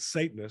so-called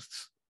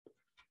Satanists.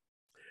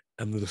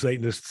 And the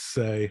Satanists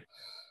say,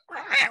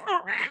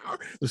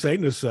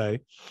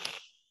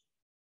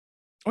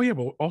 oh, yeah,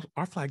 well,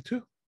 our flag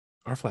too.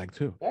 Our flag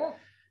too. Yeah.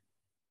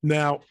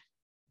 Now,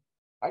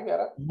 I get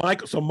it.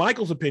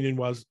 Michael's opinion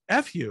was,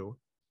 F you.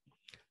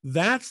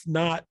 That's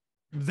not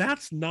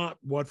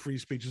what free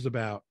speech is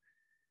about.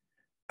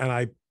 And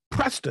I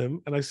pressed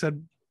him and I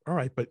said, all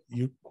right, but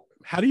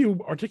how do you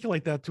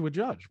articulate that to a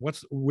judge? You're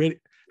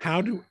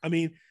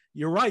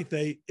right.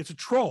 It's a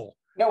troll.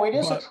 No, it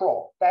is a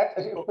troll.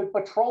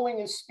 But trolling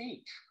is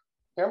speech.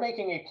 They're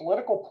making a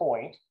political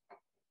point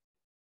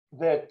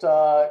that,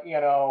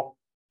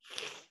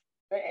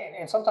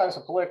 and sometimes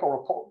a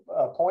political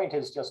point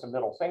is just a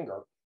middle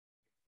finger.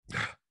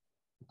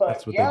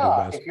 But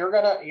if you're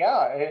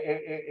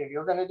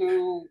gonna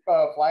do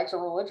flags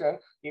of religion,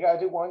 you gotta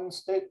do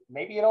ones that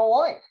maybe you don't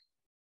like.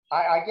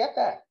 I get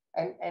that,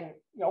 and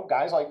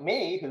guys like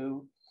me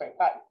who think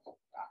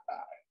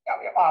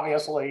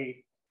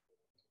obviously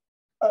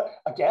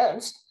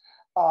against,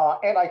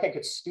 and I think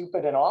it's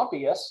stupid and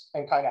obvious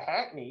and kind of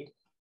hackneyed.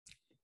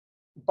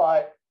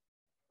 But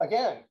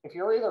again, if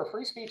you're either a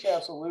free speech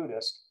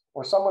absolutist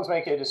or someone's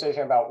making a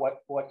decision about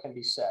what can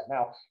be said.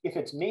 Now, if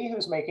it's me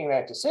who's making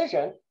that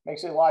decision, it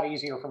makes it a lot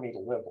easier for me to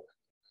live with.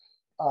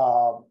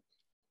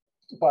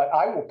 But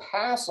I will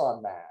pass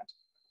on that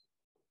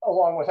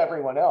along with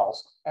everyone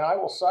else, and I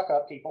will suck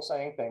up people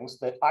saying things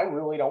that I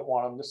really don't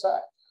want them to say.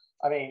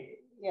 I mean,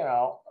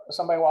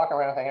 somebody walking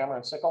around with a hammer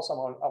and sickle,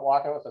 someone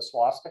walking with a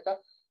swastika,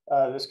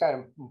 this kind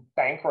of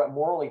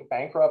morally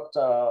bankrupt,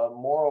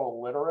 moral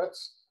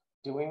illiterates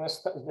doing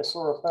this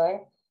sort of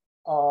thing,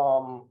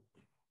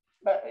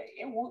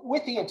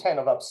 with the intent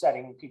of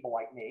upsetting people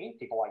like me,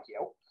 people like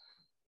you.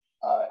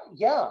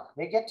 Yeah,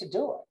 they get to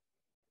do it.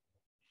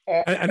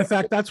 And in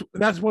fact,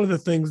 that's one of the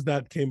things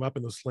that came up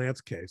in the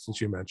Slants case, since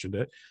you mentioned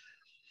it.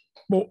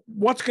 Well,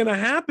 what's going to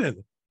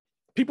happen?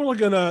 People are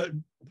going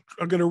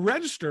to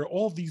register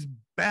all these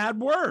bad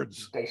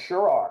words. They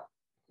sure are.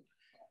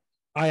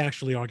 I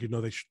actually argue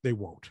no, they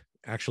won't.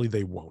 Actually,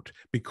 they won't,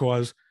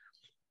 because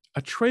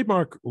a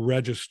trademark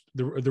register,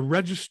 the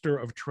register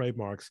of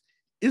trademarks,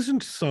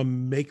 isn't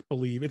some make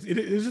believe. It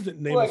isn't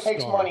name. Well, it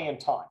takes money and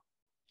time.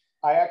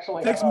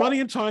 It takes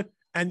money and time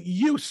and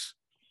use.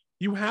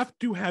 You have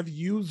to have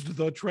used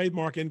the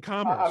trademark in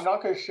commerce. I'm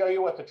not going to show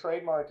you what the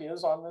trademark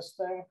is on this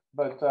thing,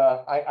 but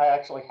I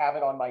actually have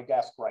it on my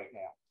desk right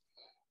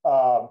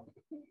now.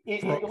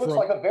 It looks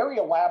like a very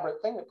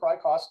elaborate thing that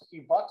probably costs a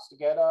few bucks to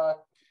get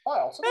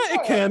filed. So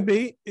it can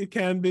be. It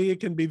can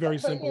be very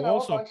simple.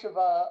 Also,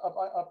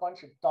 a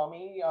bunch of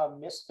dummy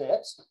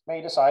misfits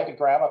may decide to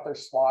grab up their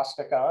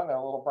swastika and their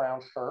little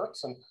brown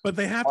shirts, but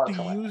they have to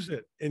use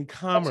it in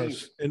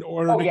commerce in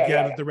order to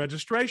get the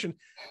registration.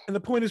 And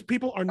the point is,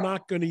 people are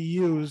not going to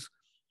use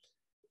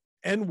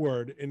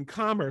N-word in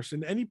commerce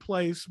in any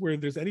place where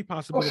there's any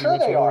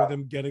possibility of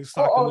them getting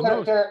sucked in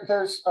the nose.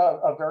 There's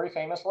a very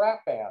famous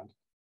rap band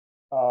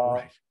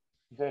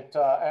that,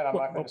 and I'm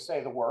not going to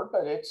say the word,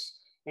 but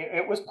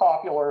it was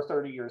popular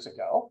 30 years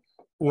ago.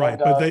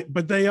 Right, and,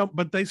 but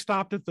they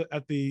stopped at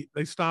the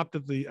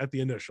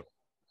initial,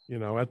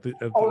 no.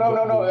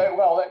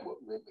 Well,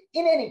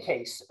 in any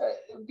case,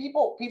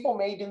 people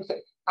may do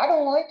things. I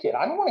don't like it.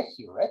 I don't want to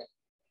hear it.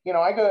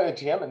 I go to the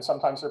gym and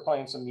sometimes they're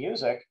playing some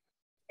music,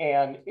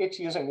 and it's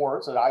using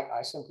words that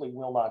I simply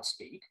will not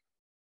speak,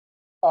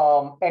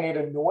 and it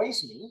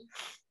annoys me.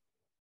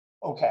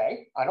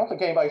 Okay, I don't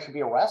think anybody should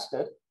be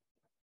arrested.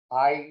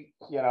 I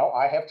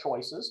have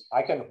choices.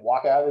 I can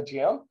walk out of the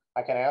gym.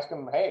 I can ask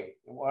them, hey,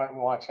 you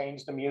want to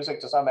change the music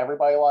to something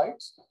everybody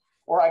likes?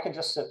 Or I can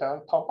just sit there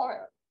and pump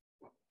iron.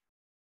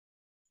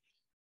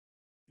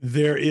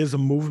 There is a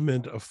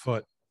movement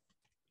afoot,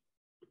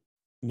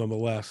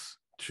 nonetheless,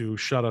 to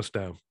shut us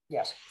down.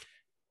 Yes.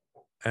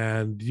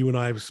 And you and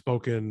I have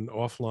spoken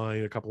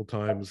offline a couple of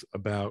times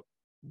about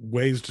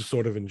ways to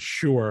sort of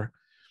ensure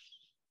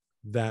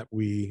that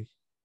we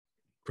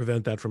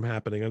prevent that from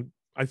happening. And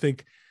I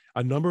think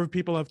a number of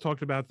people have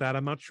talked about that.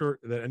 I'm not sure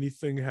that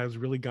anything has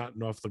really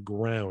gotten off the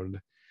ground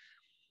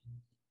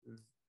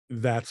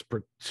that's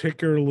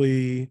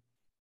particularly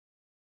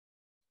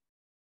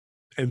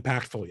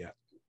impactful yet.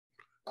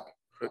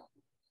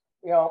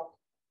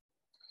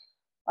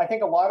 I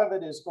think a lot of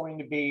it is going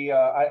to be,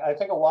 I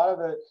think a lot of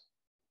it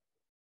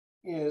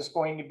is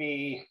going to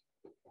be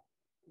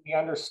the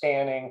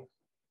understanding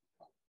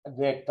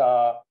that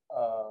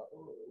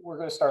we're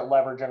going to start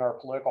leveraging our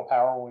political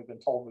power when we've been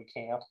told we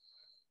can't.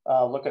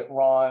 Look at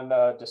Ron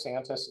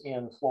DeSantis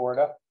in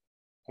Florida.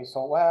 He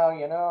said,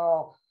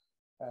 well,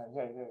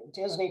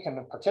 Disney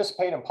can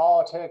participate in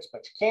politics,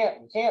 but you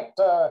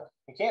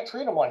can't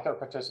treat them like they're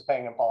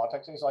participating in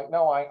politics. And he's like,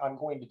 no, I'm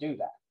going to do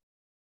that.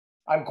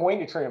 I'm going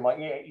to treat them like,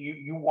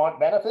 you want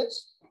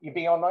benefits, you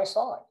be on my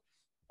side.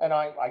 And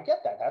I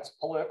get that. That's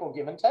political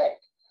give and take.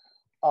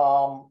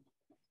 A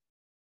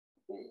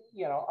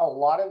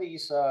lot of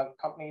these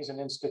companies and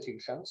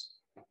institutions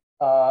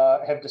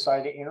have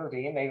decided to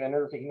intervene. They've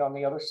intervened on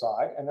the other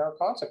side, and there are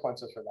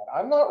consequences for that.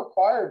 I'm not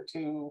required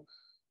to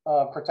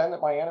pretend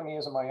that my enemy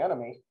isn't my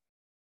enemy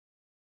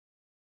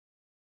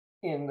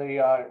in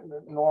the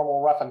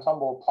normal rough and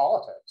tumble of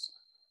politics.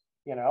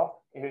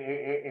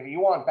 If you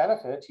want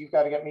benefits, you've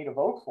got to get me to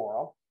vote for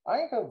them. I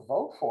ain't going to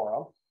vote for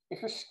them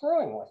if you're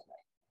screwing with me.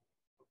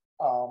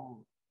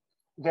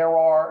 There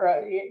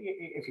are,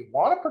 if you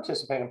want to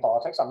participate in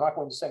politics, I'm not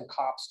going to send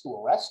cops to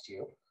arrest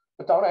you.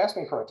 But don't ask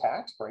me for a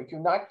tax break.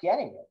 You're not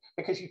getting it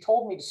because you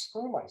told me to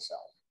screw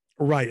myself.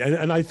 Right.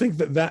 And I think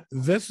that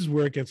this is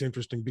where it gets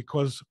interesting,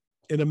 because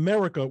in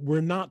America,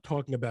 we're not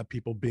talking about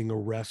people being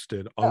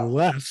arrested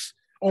unless,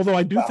 although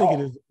I do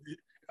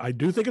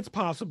think it's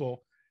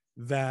possible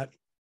that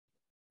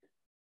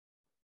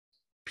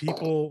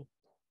people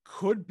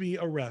could be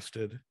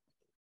arrested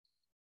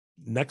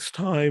next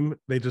time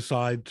they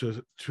decide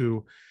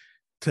to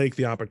take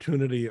the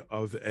opportunity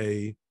of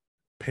a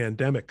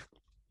pandemic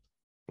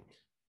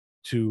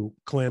to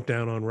clamp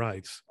down on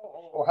rights.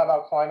 Or how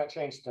about climate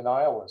change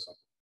denialism?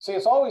 See,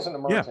 it's always an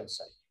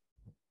emergency.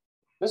 Yeah.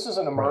 This is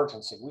an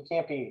emergency. Right.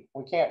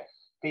 We can't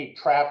be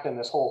trapped in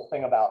this whole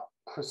thing about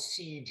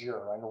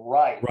procedure and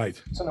rights. Right.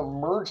 It's an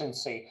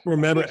emergency.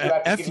 Remember,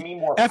 F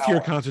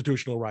your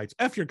constitutional rights.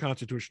 F your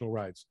constitutional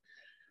rights.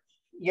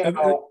 I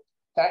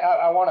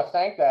want to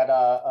thank that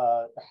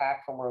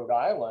hack from Rhode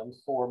Island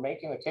for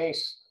making the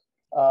case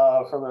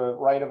for the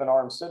right of an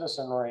armed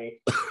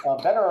citizenry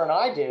better than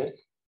I did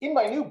in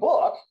my new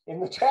book, in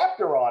the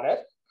chapter on it.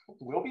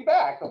 We'll be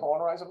back, The Fall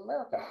and Rise of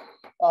America.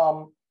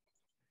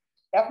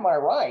 F my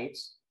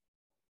rights,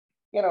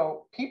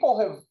 people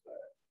have,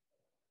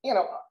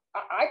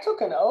 I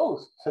took an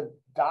oath to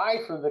die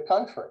for the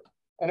country,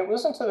 and it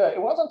wasn't to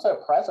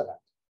a president.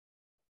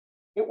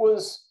 It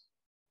was,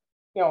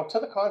 to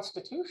the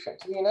Constitution,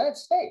 to the United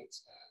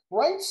States.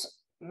 Rights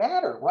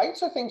matter.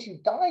 Rights are things you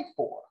die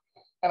for.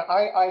 And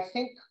I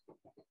think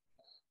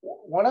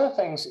one of the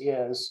things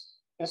is,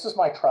 this is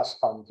my trust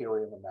fund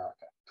theory of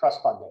America,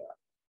 trust fund era.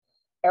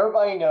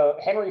 Everybody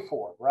knows Henry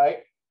Ford,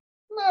 right?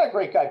 Not a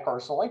great guy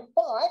personally,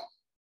 but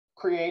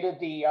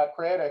created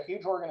a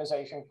huge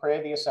organization,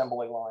 created the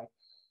assembly line.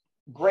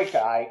 Great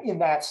guy in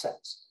that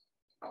sense.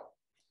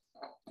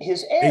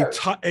 His heirs,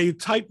 a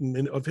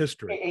titan of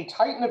history. A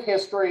titan of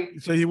history.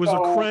 So he was a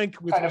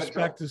crank with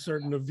respect to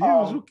certain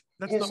views.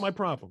 That's not my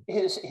problem.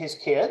 His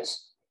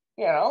kids,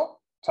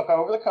 took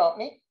over the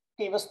company,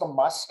 gave us the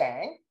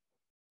Mustang,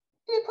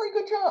 did a pretty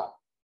good job.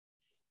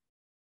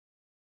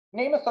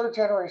 Name a third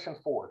generation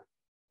Ford.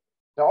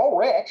 They're all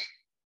rich.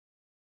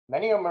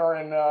 Many of them are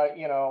in,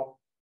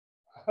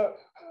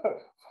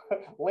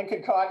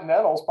 Lincoln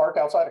Continentals parked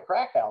outside of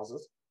crack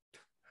houses.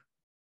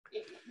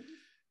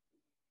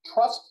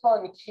 Trust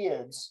fund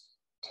kids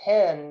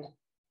tend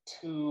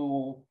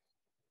to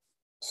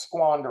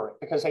squander it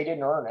because they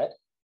didn't earn it.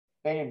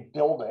 They didn't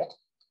build it.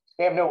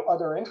 They have no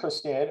other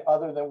interest in it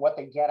other than what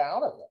they get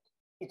out of it.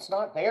 It's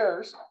not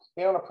theirs.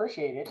 They don't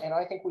appreciate it. And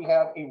I think we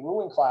have a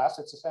ruling class.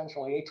 It's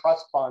essentially a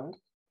trust fund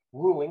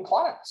ruling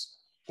class.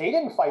 They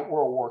didn't fight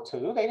World War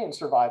II. They didn't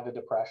survive the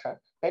Depression.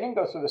 They didn't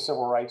go through the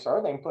Civil Rights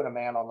Era. They didn't put a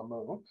man on the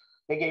moon.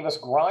 They gave us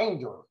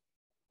Grindr.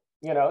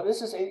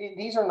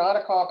 These are not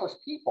accomplished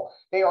people.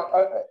 They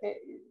are,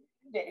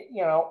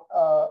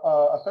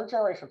 a third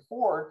generation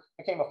Ford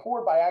became a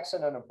Ford by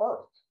accident of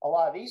birth. A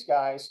lot of these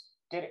guys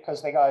did it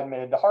because they got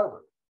admitted to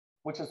Harvard,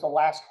 which is the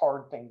last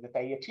hard thing that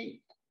they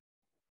achieved.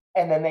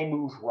 And then they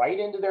moved right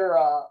into their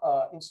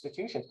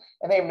institutions,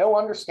 and they have no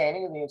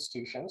understanding of the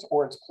institutions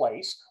or its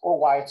place or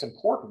why it's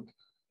important.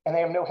 And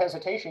they have no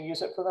hesitation to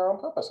use it for their own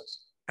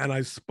purposes. And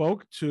I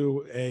spoke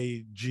to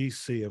a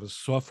GC of a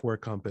software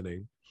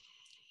company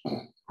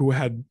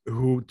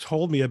who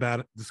told me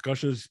about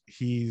discussions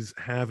he's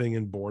having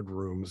in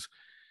boardrooms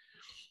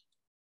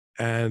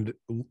and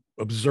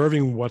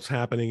observing what's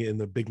happening in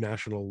the big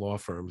national law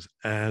firms,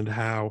 and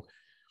how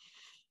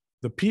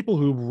the people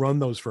who run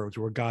those firms,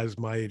 who are guys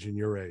my age and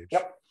your age,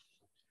 yep,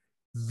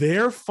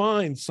 they're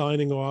fine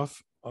signing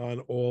off on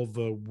all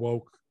the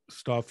woke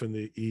stuff in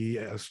the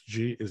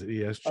ESG, is it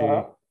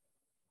ESG?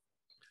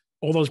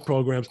 All those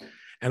programs,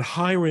 and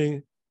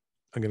hiring,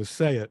 I'm going to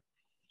say it,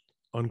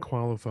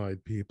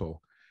 unqualified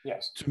people.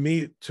 Yes. To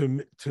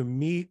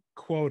meet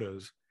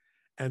quotas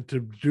and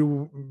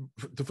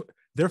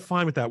they're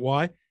fine with that.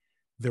 Why?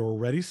 They're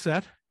already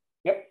set.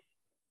 Yep.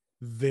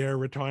 They're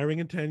retiring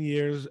in 10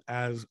 years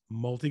as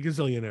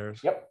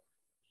multi-gazillionaires. Yep.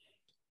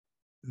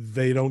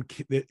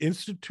 The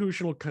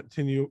institutional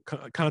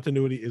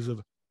continuity is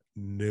of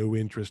no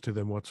interest to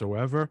them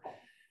whatsoever.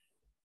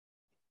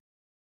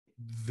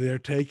 They're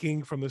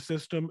taking from the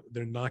system,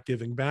 they're not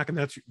giving back, and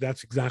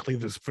that's exactly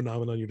this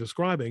phenomenon you're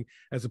describing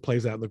as it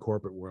plays out in the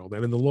corporate world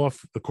and in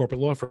the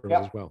corporate law firms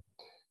as well.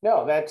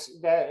 No, that's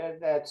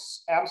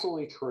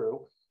absolutely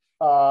true.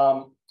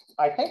 I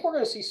think we're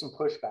going to see some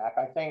pushback.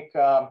 I think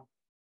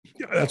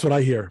that's what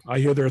I hear. I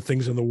hear there are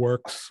things in the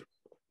works.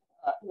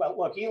 Well,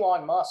 look,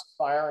 Elon Musk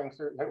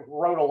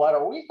wrote a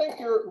letter. We think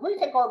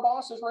our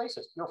boss is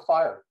racist. You're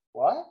fired.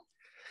 What?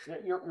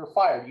 You're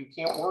fired. You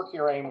can't work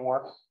here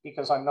anymore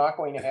because I'm not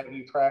going to have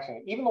you trashing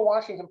it. Even the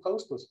Washington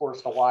Post was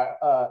forced to fire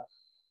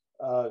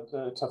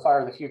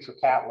the future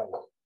cat lady.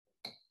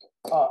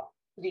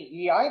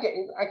 The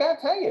idea, I got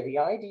to tell you, the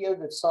idea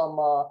that some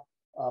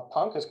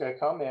punk is going to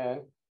come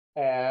in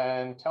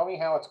and tell me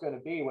how it's going to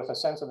be with a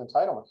sense of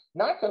entitlement,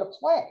 not going to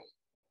play.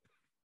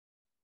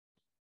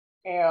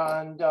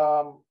 And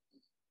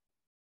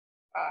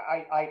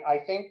I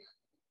think,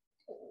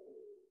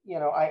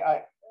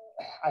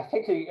 I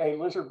think a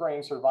lizard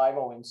brain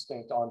survival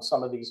instinct on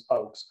some of these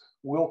folks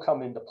will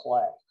come into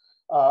play.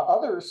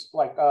 Others,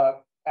 like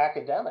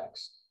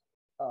academics,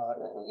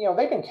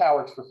 they've been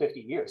cowards for 50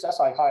 years.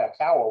 S.I.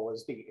 Hayakawa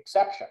was the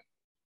exception.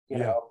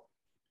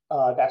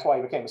 That's why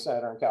he became a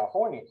senator in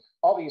California.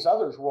 All these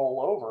others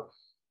roll over.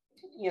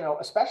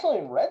 Especially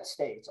in red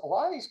states, a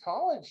lot of these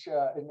college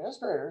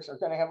administrators are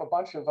going to have a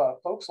bunch of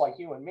folks like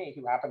you and me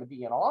who happen to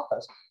be in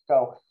office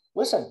go,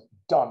 listen,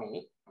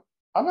 dummy,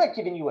 I'm not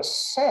giving you a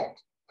cent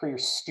for your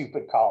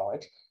stupid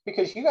college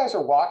because you guys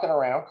are walking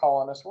around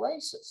calling us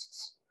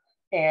racists,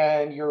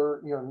 and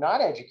you're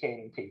not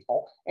educating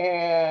people,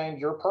 and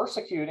you're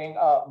persecuting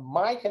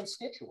my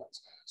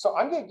constituents. So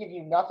I'm going to give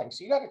you nothing.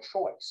 So you got a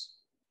choice.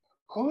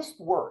 Who's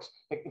worse?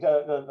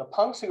 The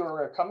punks who are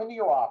going to come into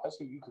your office,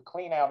 who you could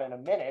clean out in a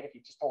minute if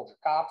you just told your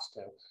cops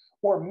to,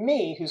 or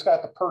me, who's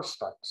got the purse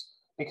strings?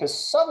 Because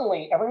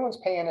suddenly everyone's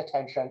paying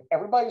attention,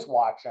 everybody's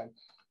watching.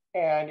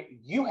 and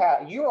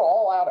you're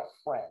all out of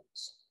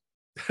friends.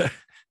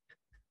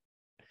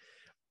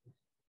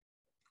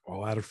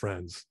 All out of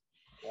friends.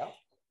 Yeah.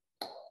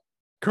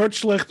 Kurt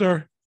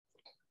Schlichter,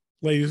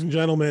 ladies and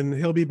gentlemen,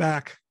 he'll be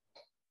back.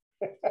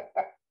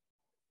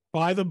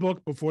 Buy the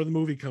book before the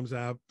movie comes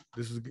out.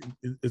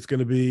 It's going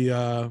to be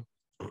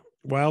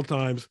wild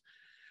times.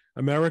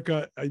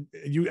 America,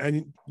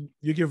 you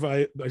give.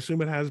 I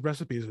assume it has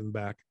recipes in the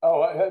back.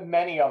 Oh,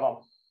 many of them,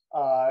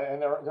 and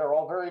they're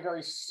all very,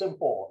 very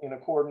simple in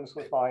accordance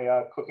with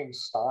my cooking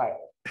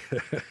style.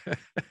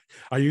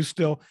 Are you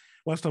still?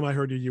 Last time I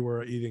heard you, you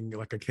were eating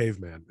like a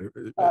caveman.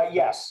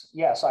 Yes.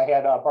 I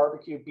had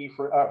barbecued beef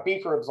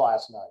ribs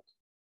last night,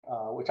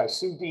 which I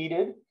sous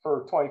vide'd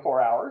for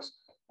 24 hours,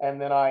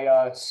 and then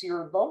I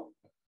seared them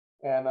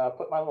and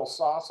put my little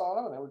sauce on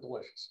them, and they were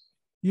delicious.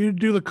 You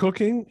do the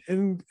cooking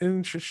in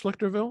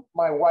Schlichterville?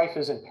 My wife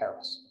is in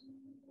Paris.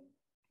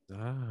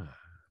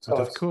 So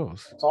that's cool.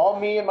 It's all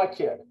me and my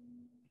kid.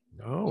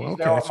 Oh, She's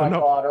okay. there with my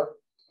daughter.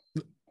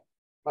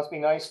 Must be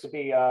nice to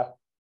be, a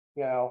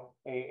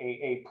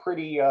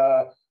pretty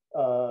young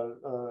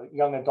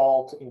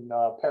adult in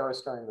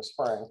Paris during the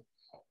spring.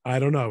 I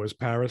don't know. Is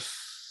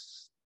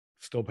Paris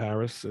still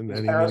Paris?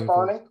 Is Paris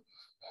burning?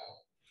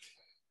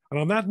 And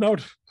on that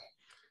note,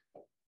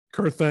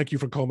 Kurt, thank you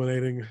for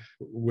culminating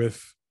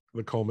with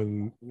the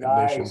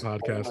ColemanNation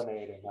podcast.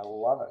 Culminating. I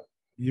love it.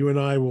 You and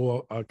I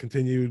will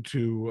continue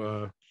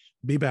to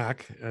be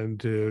back and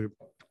to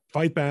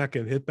fight back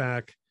and hit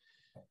back.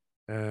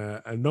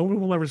 And no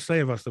one will ever say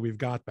of us that we've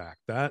got back.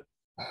 That's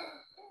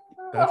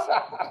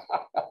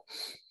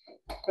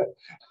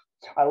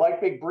I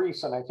like big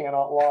briefs, and I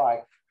cannot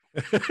lie.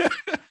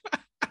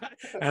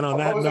 And on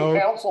that note,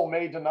 counsel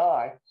may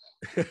deny.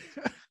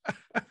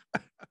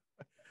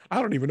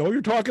 I don't even know what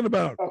you're talking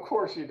about. Of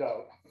course you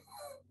don't.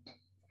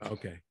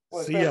 Okay.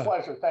 Well, it's been a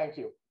pleasure. Thank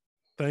you.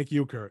 Thank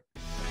you, Kurt.